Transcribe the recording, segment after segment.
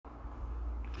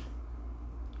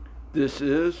This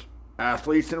is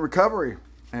Athletes in Recovery.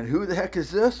 And who the heck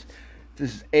is this?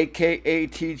 This is AKA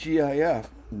TGIF.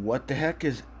 What the heck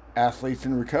is Athletes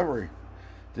in Recovery?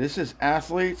 This is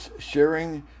athletes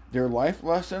sharing their life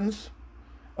lessons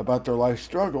about their life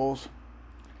struggles,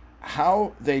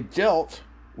 how they dealt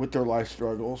with their life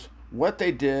struggles, what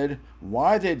they did,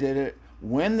 why they did it,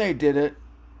 when they did it,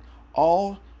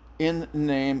 all in the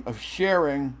name of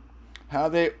sharing how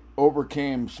they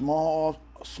overcame small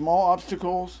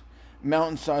obstacles,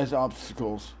 mountain-sized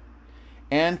obstacles,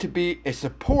 and to be a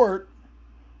support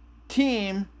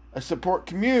team, a support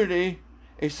community,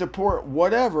 a support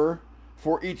whatever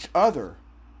for each other.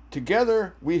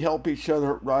 Together, we help each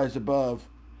other rise above.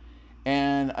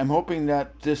 And I'm hoping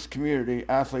that this community,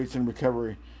 Athletes in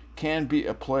Recovery, can be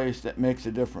a place that makes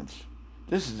a difference.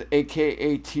 This is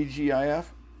AKA TGIF,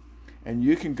 and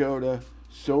you can go to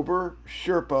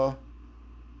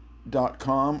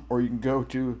sobersherpa.com or you can go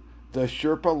to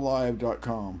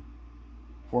thesherpalive.com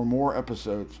for more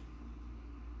episodes.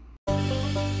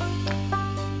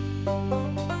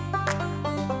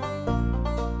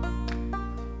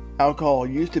 Alcohol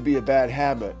Used to Be a Bad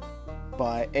Habit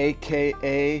by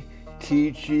AKA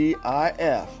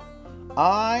TGIF.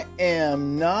 I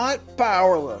am not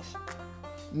powerless.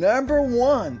 Number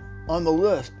one on the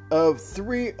list of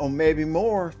 3 or maybe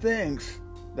more things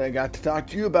that I got to talk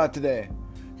to you about today.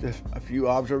 Just a few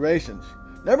observations.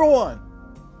 Number 1,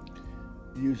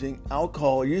 using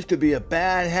alcohol used to be a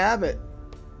bad habit.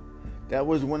 That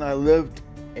was when I lived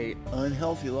an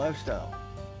unhealthy lifestyle.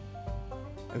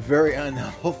 A very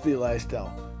unhealthy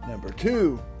lifestyle. Number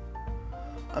 2,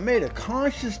 I made a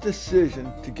conscious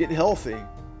decision to get healthy,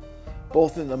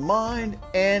 both in the mind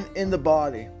and in the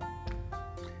body.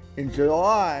 In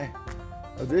July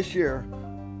of this year,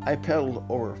 I pedaled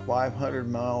over 500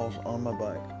 miles on my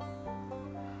bike.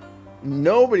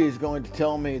 Nobody's going to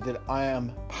tell me that I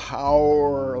am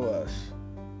powerless.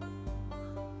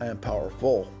 I am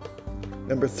powerful.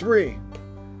 Number 3,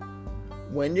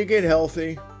 when you get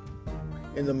healthy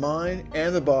in the mind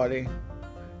and the body,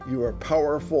 you are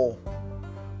powerful.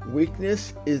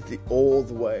 Weakness is the old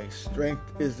way.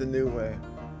 Strength is the new way.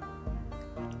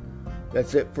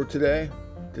 That's it for today.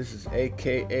 This is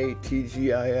AKA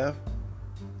TGIF.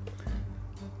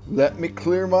 Let me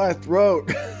clear my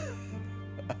throat.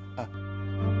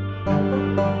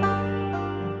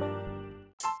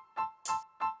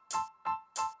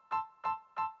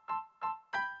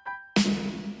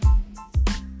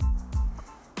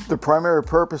 The primary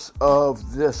purpose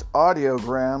of this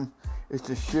audiogram is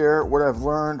to share what I've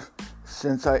learned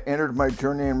since I entered my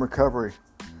journey in recovery.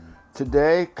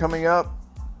 Today, coming up,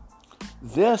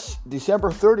 this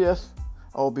December 30th,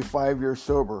 I'll be 5 years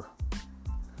sober.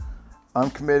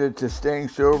 I'm committed to staying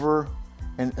sober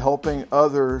and helping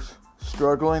others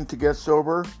struggling to get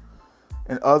sober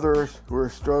and others who are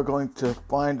struggling to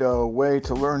find a way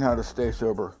to learn how to stay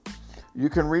sober. You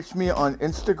can reach me on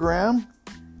Instagram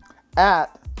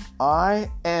at I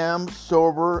am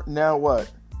sober now what?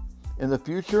 In the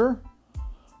future,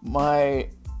 my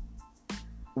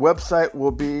website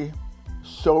will be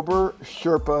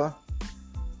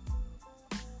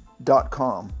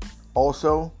sobersherpa.com.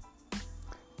 Also,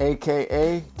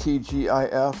 AKA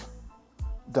TGIF.com.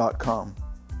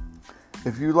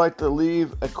 If you'd like to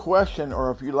leave a question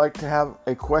or if you'd like to have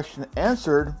a question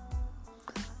answered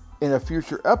in a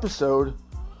future episode,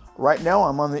 right now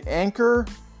I'm on the Anchor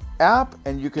app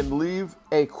and you can leave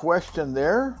a question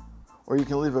there or you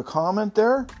can leave a comment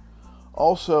there.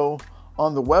 Also,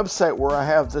 on the website where I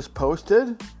have this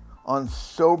posted on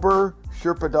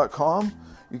sobersherpa.com,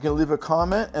 you can leave a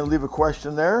comment and leave a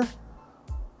question there.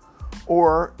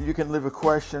 Or you can leave a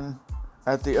question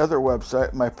at the other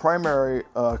website, my primary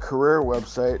career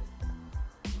website,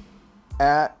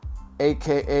 at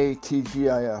AKA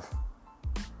TGIF.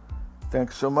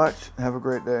 Thanks so much. Have a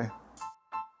great day.